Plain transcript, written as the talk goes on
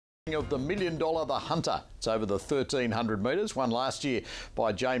Of the $1 Million The Hunter. It's over the 1,300 metres, won last year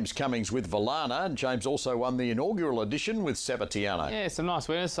by James Cummings with Valana, and James also won the inaugural edition with Sabatiano. Yeah, some nice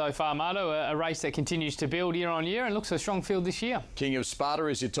winners so far, Marto. A race that continues to build year on year and looks a strong field this year. King of Sparta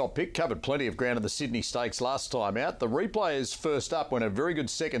is your top pick. Covered plenty of ground in the Sydney Stakes last time out. The replay is first up, went a very good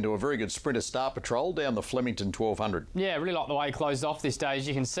second to a very good sprinter Star Patrol down the Flemington 1200. Yeah, really like the way he closed off this day. As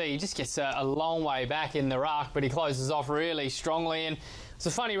you can see, he just gets a long way back in the ruck, but he closes off really strongly. And it's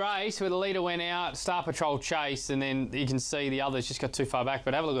a funny race where the leader went out, Star Patrol chased, and then you can see the others just got too far back.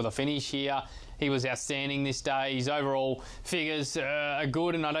 But have a look at the finish here. He was outstanding this day. His overall figures are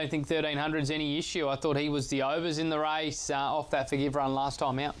good, and I don't think 1,300's any issue. I thought he was the overs in the race off that Forgive run last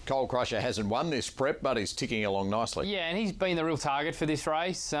time out. Coal Crusher hasn't won this prep, but he's ticking along nicely. Yeah, and he's been the real target for this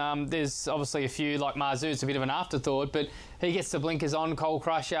race. There's obviously a few, like Marzu, it's a bit of an afterthought, but he gets the blinkers on, Coal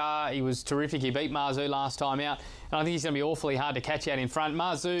Crusher. He was terrific. He beat Marzu last time out, and I think he's going to be awfully hard to catch out in front.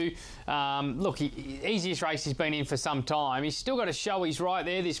 Marzu, look, easiest race he's been in for some time. He's still got to show he's right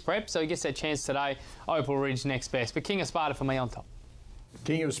there this prep, so he gets that chance today. Opal Ridge next best, but King of Sparta for me on top.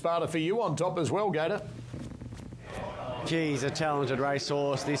 King of Sparta for you on top as well, Gator. Geez, a talented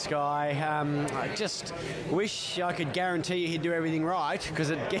racehorse, this guy. I just wish I could guarantee you he'd do everything right, because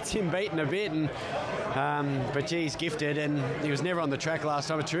it gets him beaten a bit. And but geez, gifted, and he was never on the track last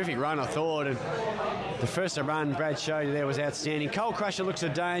time. A terrific run, I thought. And the first run Brad showed you there was outstanding. Coal Crusher looks a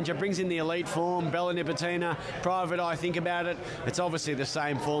danger, brings in the elite form. Bella Nipotina, Private Eye, think about it. It's obviously the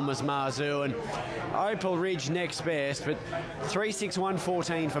same form as Marzu, and Opal Ridge next best, but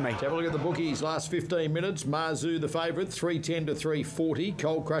 3-6-1-14 for me. Have a look at the bookies. Last 15 minutes. Marzu the favourite, 310 to 340.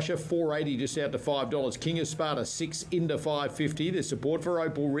 Coal Crusher 480 just out to $5. King of Sparta 6 into 550. There's support for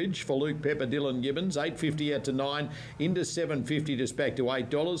Opal Ridge for Luke Pepper, Dylan Gibbons 850 out to 9 into 750 just back to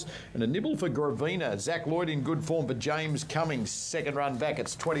 $8, and a nibble for Gravina. Zach Lloyd in good form for James Cummings. Second run back,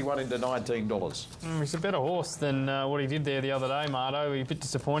 it's 21 into $19. He's a better horse than what he did there the other day, Marto. He's a bit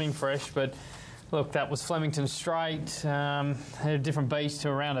disappointing fresh, but look, that was Flemington Straight. Had a different beast to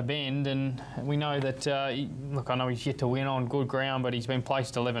around a bend, and we know that, look, I know he's yet to win on good ground, but he's been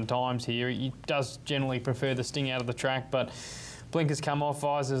placed 11 times here. He does generally prefer the sting out of the track, but blinkers come off,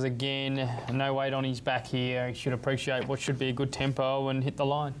 visors again, no weight on his back here. He should appreciate what should be a good tempo and hit the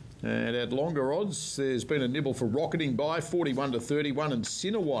line. And at longer odds, there's been a nibble for Rocketing By, 41 to 31, and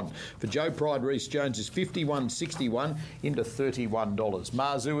Cinnawon for Joe Pride Reese Jones is 51.61 into $31.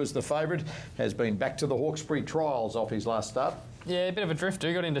 Marzu is the favourite, has been back to the Hawkesbury trials off his last start. Yeah, a bit of a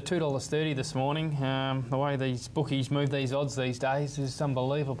drifter. Got into $2.30 this morning. The way these bookies move these odds these days is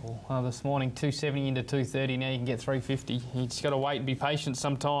unbelievable. This morning, $2.70 into $2.30. Now you can get $3.50. You just got to wait and be patient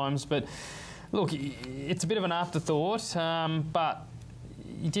sometimes. But look, it's a bit of an afterthought, but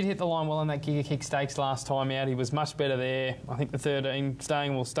he did hit the line well on that Giga Kick Stakes last time out. He was much better there. I think the staying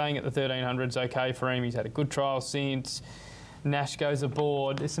at the 1,300 is okay for him. He's had a good trial since. Nash goes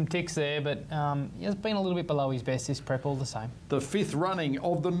aboard. There's some ticks there, but he's been a little bit below his best this prep all the same. The fifth running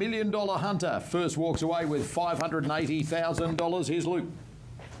of the $1 Million Hunter. First walks away with $580,000. Here's Luke.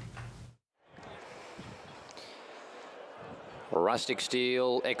 Rustic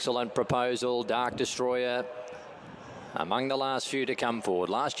Steel, Excellent Proposal, Dark Destroyer among the last few to come forward.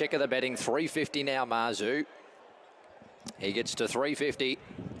 Last check of the betting, $3.50 now, Marzu. He gets to $3.50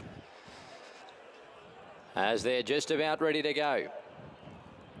 as they're just about ready to go.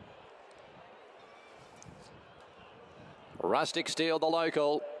 Rustic Steel, the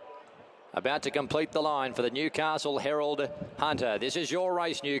local, about to complete the line for the Newcastle Herald Hunter. This is your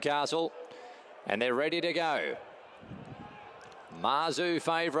race, Newcastle, and they're ready to go. Marzu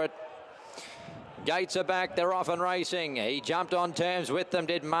favourite. Gates are back, they're off and racing. He jumped on terms with them,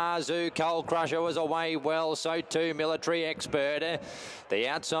 did Marzu. Coal Crusher was away well, so too Military Expert. The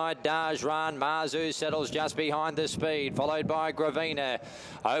outside Daj run, Marzu settles just behind the speed, followed by Gravina.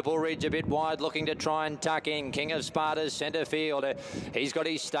 Opal Ridge a bit wide, looking to try and tuck in. King of Sparta's centre field. He's got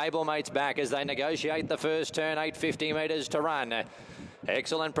his stablemates back as they negotiate the first turn, 850 metres to run.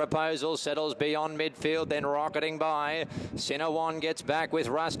 Excellent Proposal settles beyond midfield, then Rocketing By. Cinnawon gets back with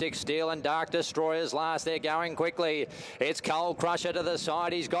Rustic Steel and Dark Destroyers last. They're going quickly. It's Coal Crusher to the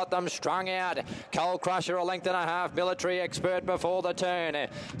side. He's got them strung out. Coal Crusher a length and a half. Military Expert before the turn.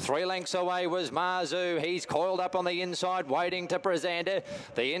 3 lengths away was Marzu. He's coiled up on the inside, waiting to present.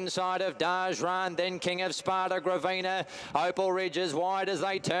 The inside of Daj Run, then King of Sparta, Gravina. Opal Ridge as wide as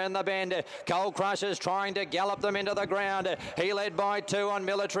they turn the bend. Coal Crusher's trying to gallop them into the ground. He led by 2 on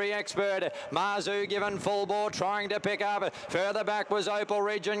Military Expert. Mazu given full bore, trying to pick up. Further back was Opal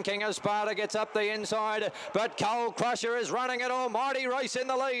Ridge, and King of Sparta gets up the inside. But Cold Crusher is running an almighty race in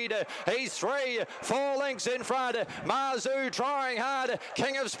the lead. He's 3-4 lengths in front. Mazu trying hard.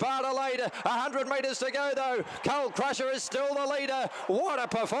 King of Sparta late. 100 metres to go though. Cold Crusher is still the leader. What a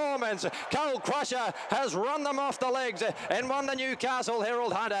performance. Cold Crusher has run them off the legs and won the Newcastle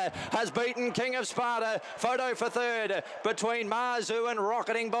Herald Hunter. Has beaten King of Sparta. Photo for third between Mazu and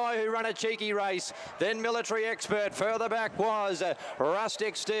Rocketing Boy, who run a cheeky race. Then Military Expert. Further back was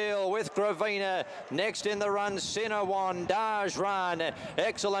Rustic Steel with Gravina. Next in the run, Cinnawon, Daj Run.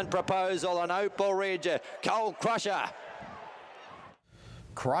 Excellent Proposal and Opal Ridge. Cold Crusher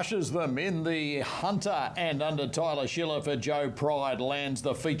crushes them in the Hunter, and under Tyler Schiller for Joe Pride lands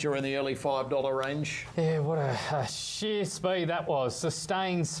the feature in the early $5 range. Yeah, what a sheer speed that was.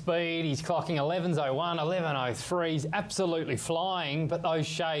 Sustained speed. He's clocking 11.01, 11.03. He's absolutely flying, but those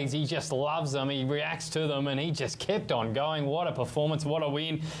shades, he just loves them. He reacts to them, and he just kept on going. What a performance, what a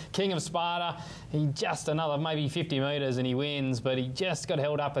win. King of Sparta, he just another maybe 50 metres and he wins, but he just got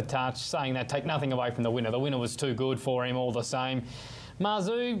held up a touch, saying that take nothing away from the winner. The winner was too good for him all the same.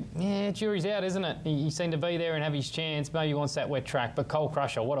 Mazu, yeah, jury's out, isn't it? He seemed to be there and have his chance. Maybe he wants that wet track, but Cold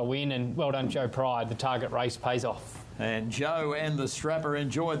Crusher, what a win, and well done, Joe Pride. The target race pays off. And Joe and the Strapper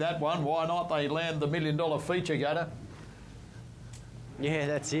enjoyed that one. Why not? They land the $1 million feature, Gator. Yeah,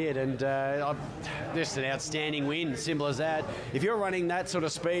 that's it, and just an outstanding win, simple as that. If you're running that sort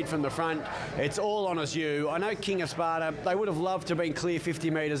of speed from the front, it's all on as you. I know King of Sparta, they would have loved to have been clear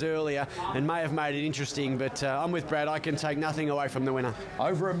 50 metres earlier and may have made it interesting, but I'm with Brad. I can take nothing away from the winner.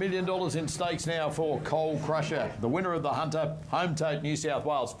 Over $1 million in stakes now for Cold Crusher. The winner of the Hunter, Home Tote New South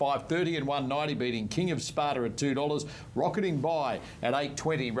Wales, $5.30 and $1.90, beating King of Sparta at $2. Rocketing By at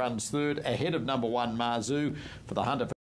 $8.20 runs third, ahead of number 1 Mazu for the Hunter.